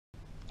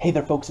Hey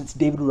there folks, it's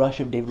David Rush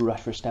of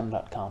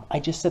davidrushforstem.com.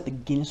 I just set the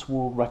Guinness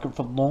World Record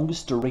for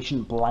longest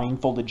duration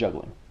blindfolded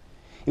juggling.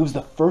 It was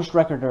the first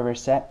record I ever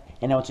set,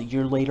 and now it's a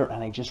year later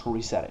and I just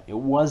reset it. It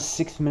was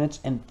 6 minutes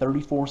and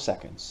 34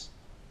 seconds.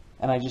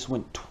 And I just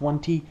went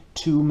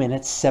 22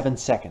 minutes, 7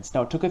 seconds.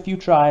 Now it took a few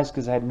tries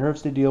because I had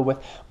nerves to deal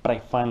with, but I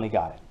finally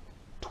got it.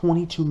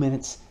 22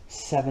 minutes,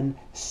 7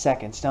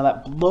 seconds. Now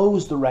that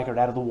blows the record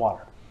out of the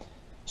water.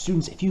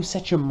 Students, if you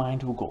set your mind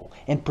to a goal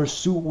and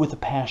pursue it with a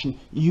passion,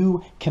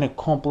 you can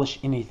accomplish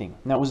anything.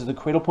 Now, it was at the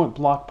Cradlepoint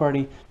Block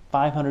Party,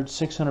 500,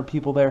 600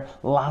 people there,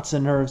 lots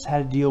of nerves,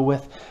 had to deal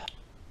with.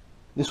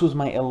 This was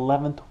my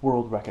 11th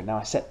world record. Now,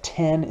 I set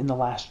 10 in the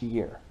last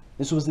year.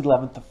 This was the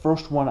 11th, the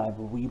first one I've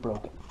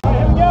rebroken. All right,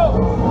 here we go.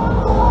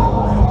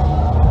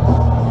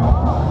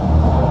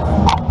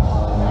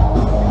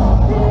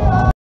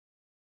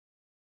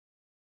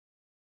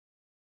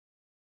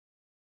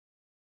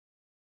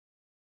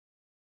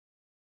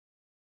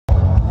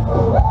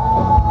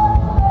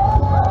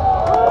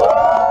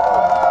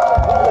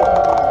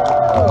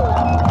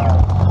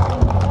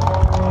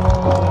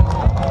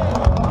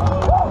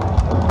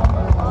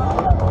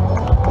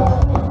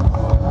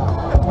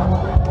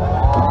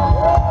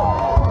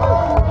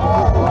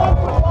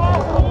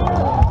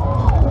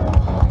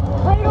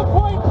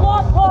 Cradlepoint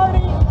Block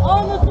Party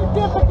on the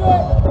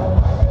certificate.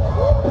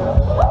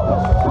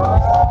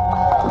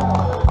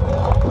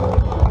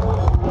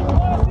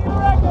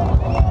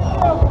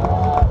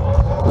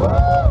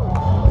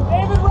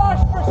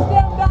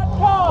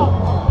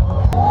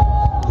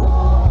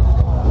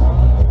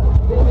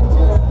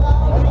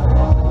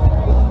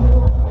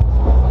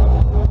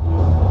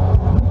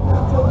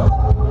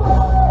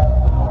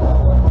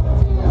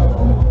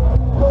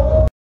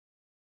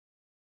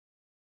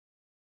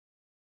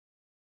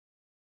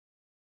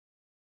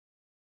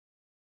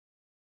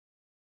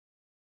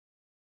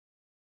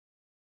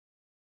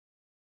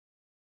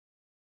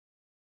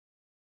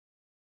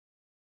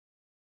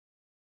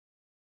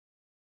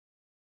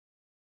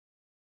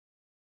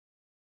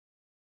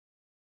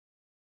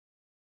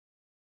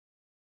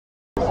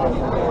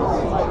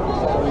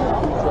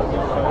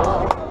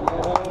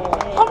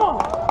 Come on!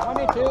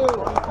 22!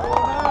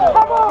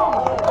 Come on!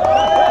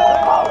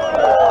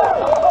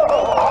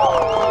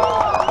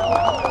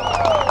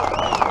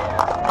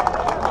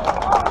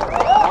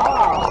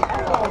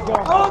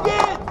 Go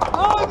again!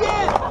 Go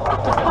again!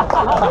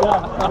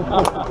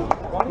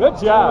 Good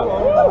job!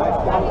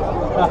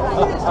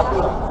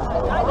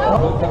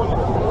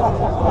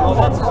 Oh,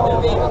 that's his new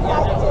baby. Yeah,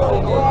 that's his new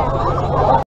baby.